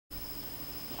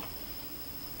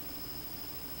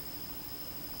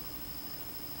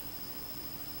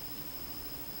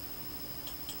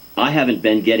I haven't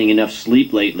been getting enough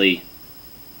sleep lately.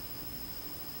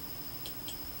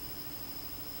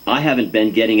 I haven't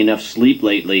been getting enough sleep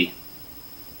lately.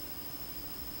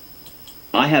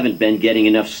 I haven't been getting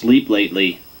enough sleep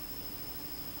lately.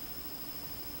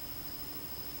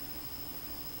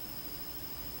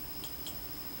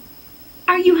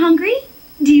 Are you hungry?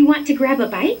 Do you want to grab a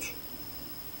bite?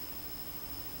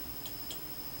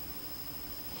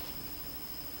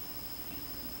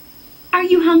 Are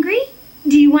you hungry?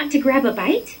 Do you want to grab a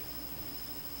bite?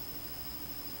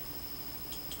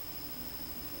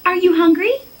 Are you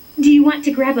hungry? Do you want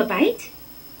to grab a bite?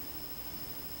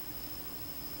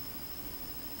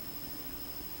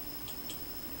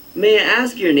 May I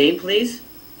ask your name, please?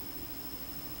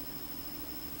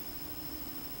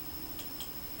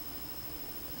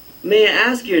 May I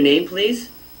ask your name, please?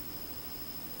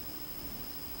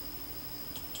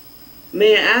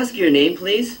 May I ask your name,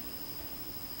 please?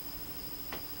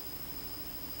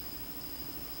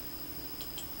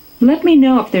 Let me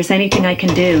know if there's anything I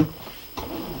can do.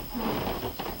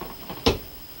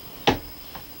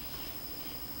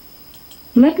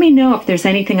 Let me know if there's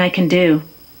anything I can do.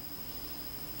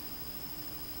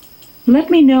 Let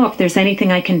me know if there's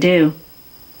anything I can do.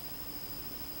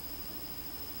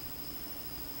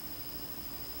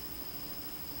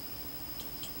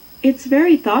 It's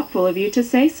very thoughtful of you to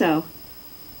say so.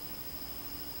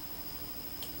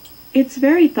 It's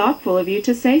very thoughtful of you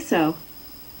to say so.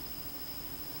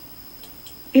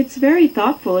 It's very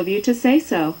thoughtful of you to say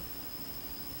so.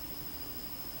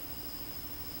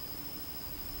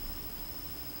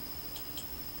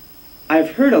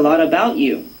 I've heard a lot about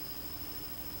you.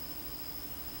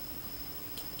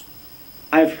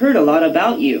 I've heard a lot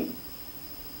about you.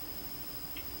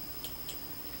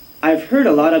 I've heard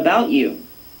a lot about you.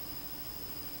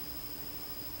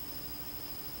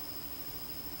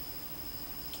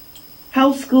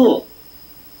 How's school?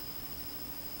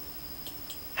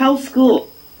 How's school?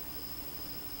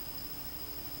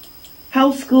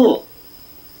 How's school?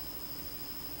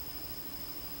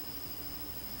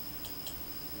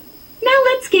 Now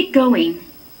let's get going.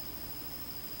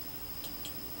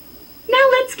 Now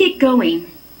let's get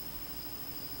going.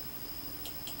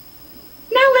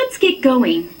 Now let's get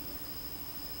going.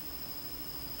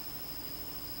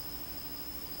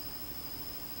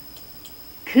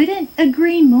 Couldn't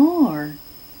agree more.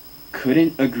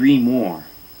 Couldn't agree more.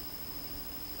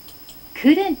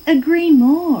 Couldn't agree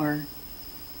more.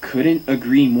 Couldn't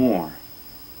agree more.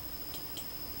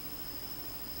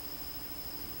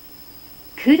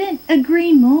 Couldn't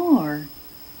agree more.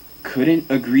 Couldn't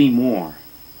agree more.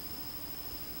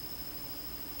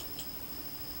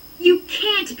 You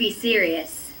can't be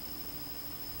serious.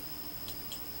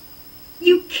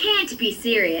 You can't be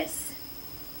serious.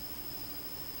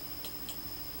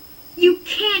 You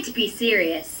can't be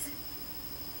serious.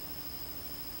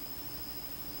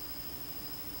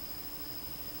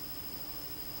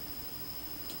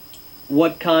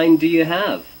 What kind do you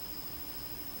have?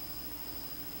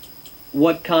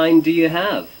 What kind do you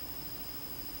have?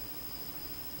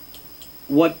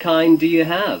 What kind do you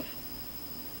have?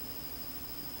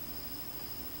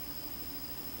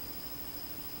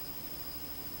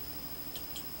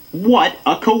 What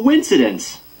a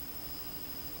coincidence!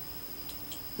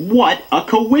 What a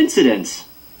coincidence!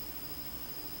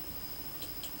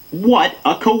 What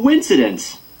a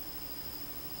coincidence!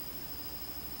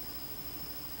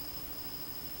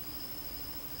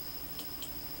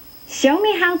 Show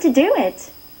me how to do it.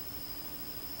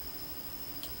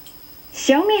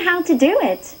 Show me how to do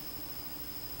it.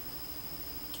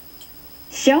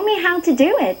 Show me how to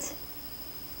do it.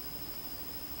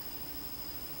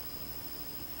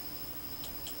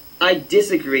 I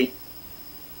disagree.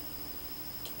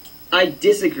 I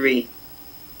disagree.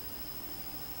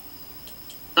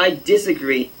 I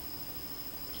disagree.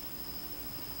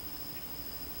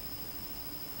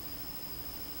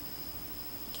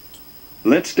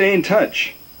 Let's stay in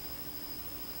touch.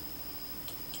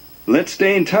 Let's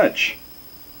stay in touch.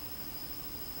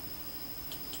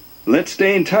 Let's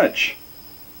stay in touch.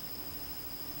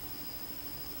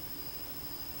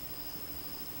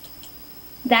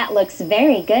 That looks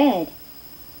very good.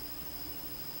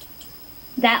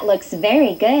 That looks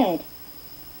very good.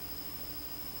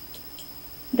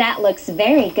 That looks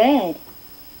very good.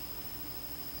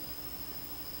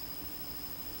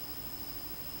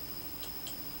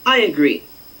 I agree.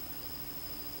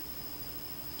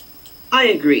 I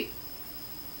agree.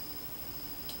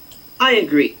 I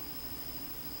agree.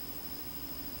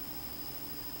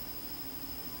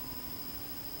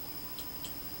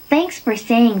 Thanks for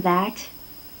saying that.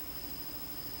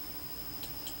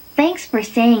 Thanks for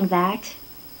saying that.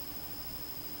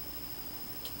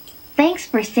 Thanks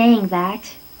for saying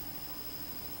that.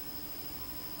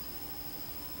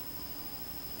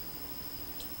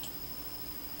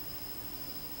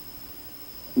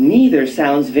 Neither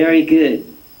sounds very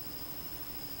good.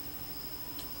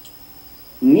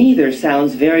 Neither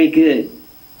sounds very good.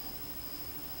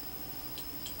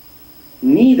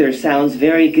 Neither sounds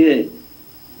very good.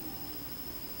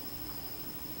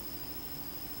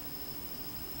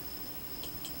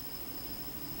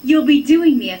 You'll be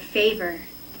doing me a favor.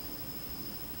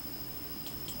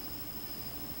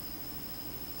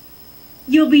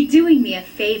 You'll be doing me a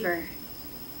favor.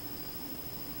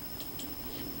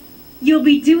 You'll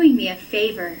be doing me a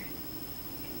favor.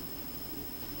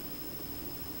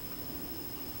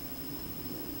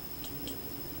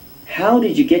 How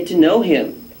did you get to know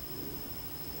him?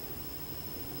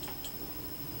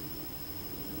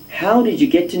 How did you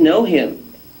get to know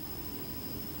him?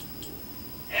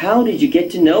 How did you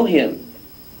get to know him?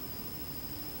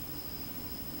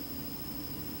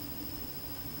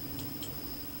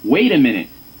 Wait a minute.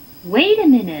 Wait a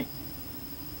minute.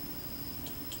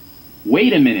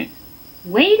 Wait a minute.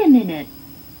 Wait a minute.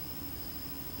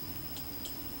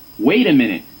 Wait a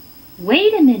minute.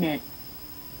 Wait a minute.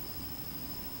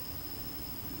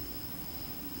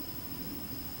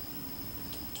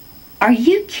 Are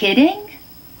you kidding?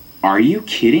 Are you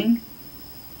kidding?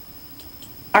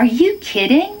 Are you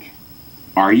kidding?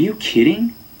 Are you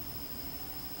kidding?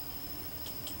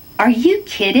 Are you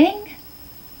kidding?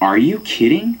 Are you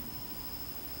kidding?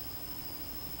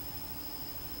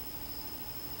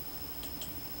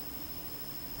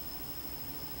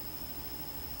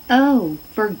 Oh,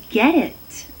 forget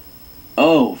it.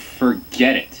 Oh,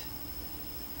 forget it.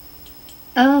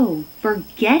 Oh,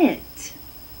 forget it.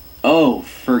 Oh,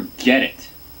 forget it.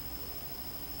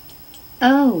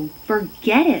 Oh,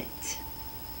 forget it.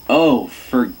 Oh,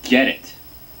 forget it.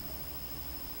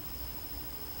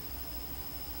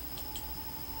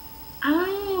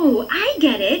 Oh, I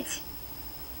get it.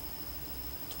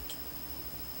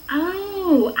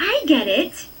 Oh, I get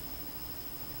it.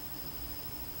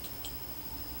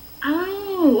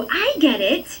 Oh, I get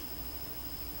it.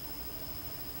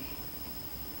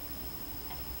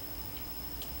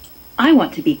 I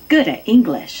want to be good at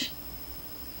English.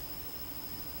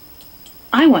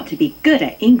 I want to be good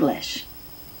at English.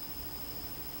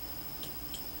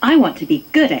 I want to be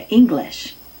good at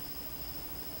English.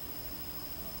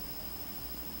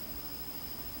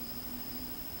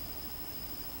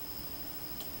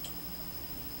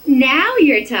 Now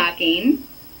you're talking.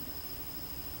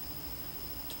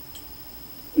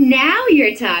 Now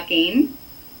you're talking.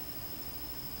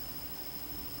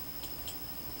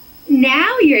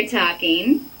 Now you're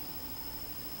talking.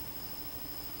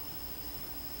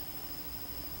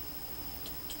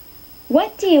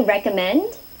 What do you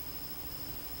recommend?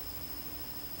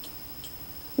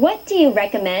 What do you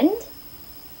recommend?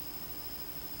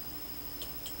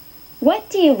 What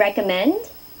do you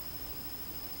recommend?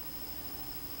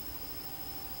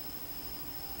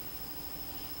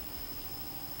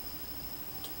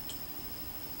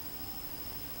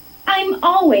 I'm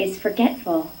always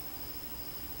forgetful.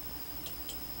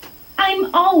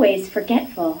 I'm always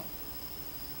forgetful.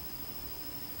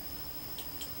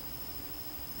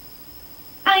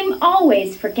 I'm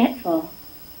always forgetful.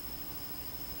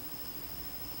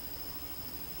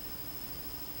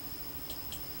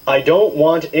 I don't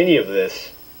want any of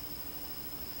this.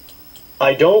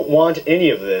 I don't want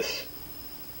any of this.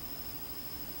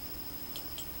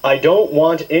 I don't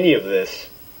want any of this.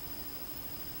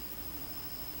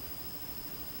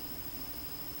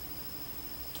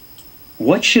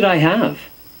 What should I have?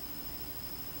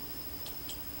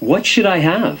 What should I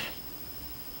have?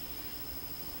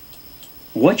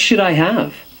 What should I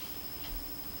have?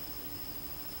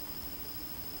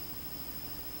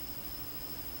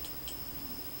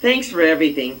 Thanks for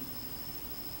everything.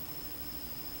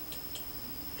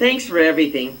 Thanks for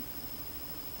everything.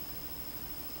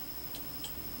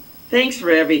 Thanks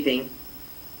for everything.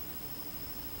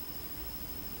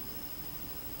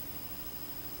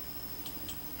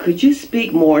 Could you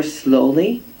speak more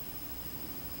slowly?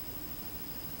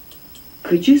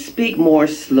 Could you speak more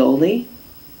slowly?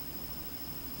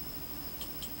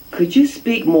 Could you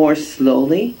speak more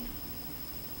slowly?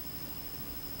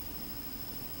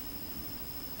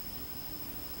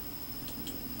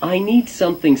 I need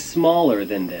something smaller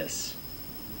than this.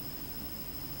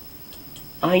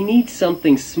 I need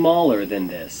something smaller than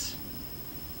this.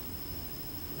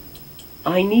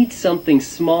 I need something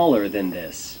smaller than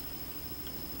this.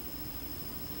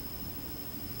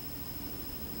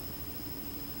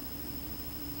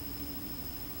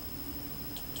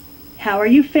 How are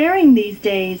you faring these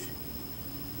days?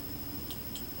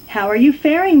 How are you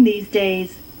faring these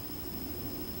days?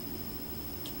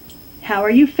 How are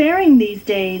you faring these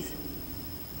days?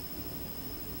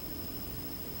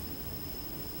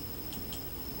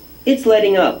 It's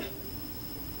letting up.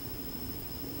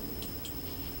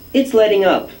 It's letting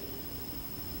up.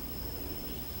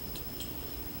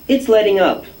 It's letting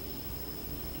up.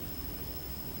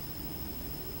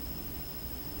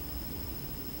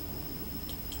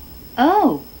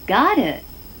 Oh, got it.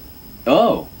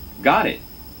 Oh, got it.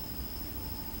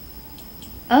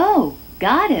 Oh,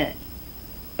 got it.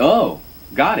 Oh,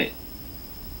 got it.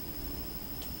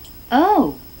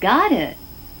 Oh, got it.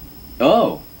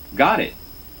 Oh, got it.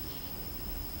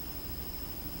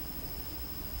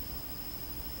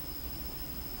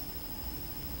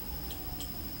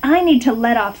 I need to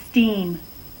let off steam.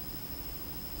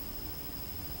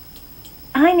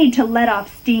 I need to let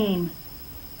off steam.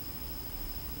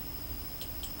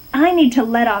 I need to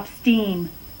let off steam.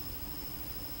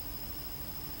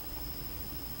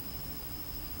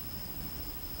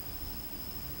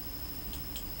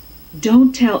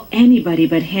 Don't tell anybody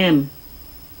but him.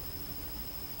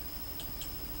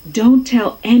 Don't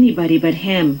tell anybody but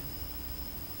him.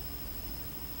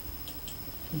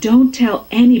 Don't tell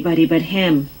anybody but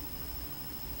him.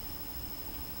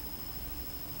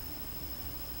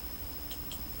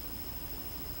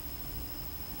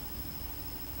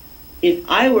 If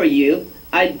I were you,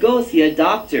 I'd go see a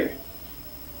doctor.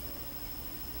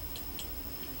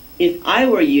 If I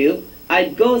were you,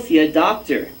 I'd go see a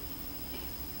doctor.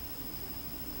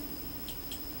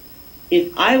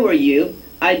 If I were you,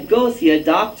 I'd go see a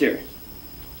doctor.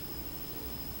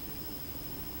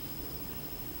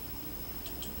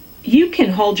 You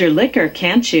can hold your liquor,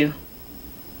 can't you?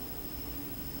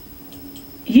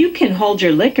 You can hold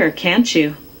your liquor, can't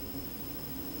you?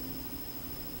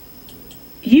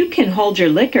 You can hold your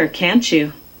liquor, can't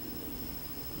you?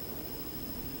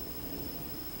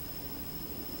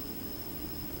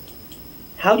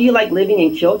 How do you like living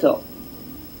in Kyoto?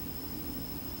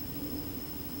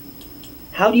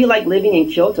 How do you like living in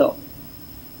Kyoto?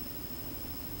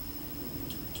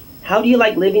 How do you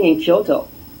like living in Kyoto?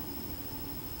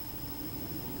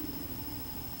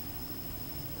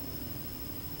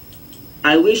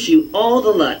 I wish you all the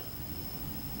luck.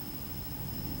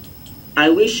 I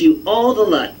wish you all the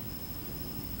luck.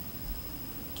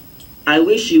 I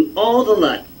wish you all the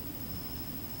luck.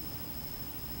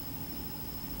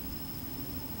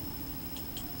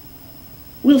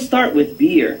 We'll start with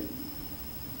beer.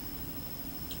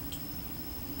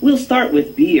 We'll start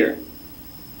with beer.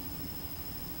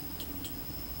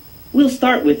 We'll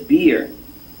start with beer.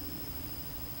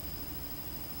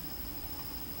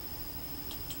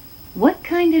 What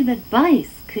kind of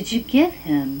advice could you give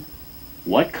him?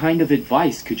 What kind of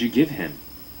advice could you give him?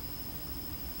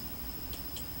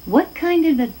 What kind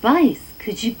of advice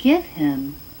could you give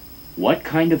him? What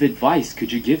kind of advice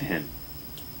could you give him?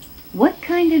 What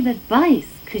kind of advice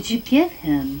could you give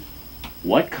him?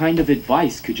 What kind of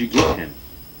advice could you give him?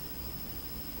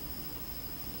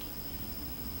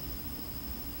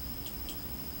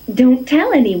 Don't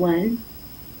tell anyone.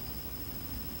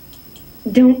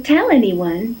 Don't tell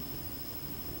anyone.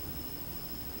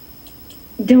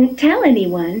 Don't tell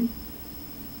anyone.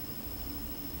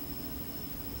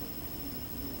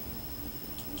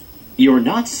 You're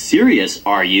not serious,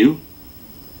 are you?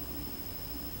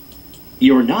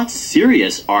 You're not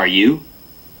serious, are you?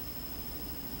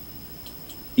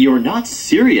 You're not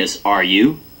serious, are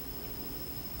you?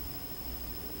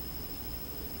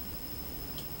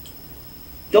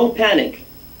 Don't panic.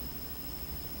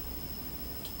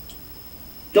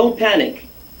 Don't panic.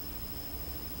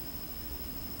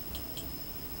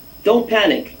 Don't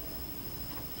panic.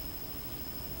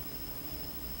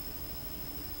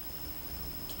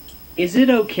 Is it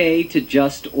okay to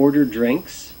just order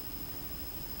drinks?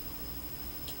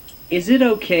 Is it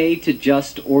okay to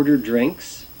just order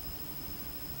drinks?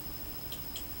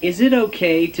 Is it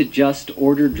okay to just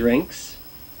order drinks?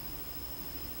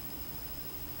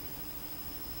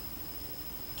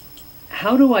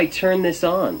 How do I turn this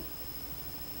on?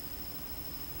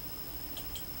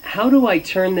 How do I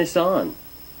turn this on?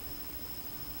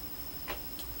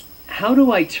 How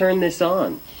do I turn this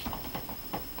on?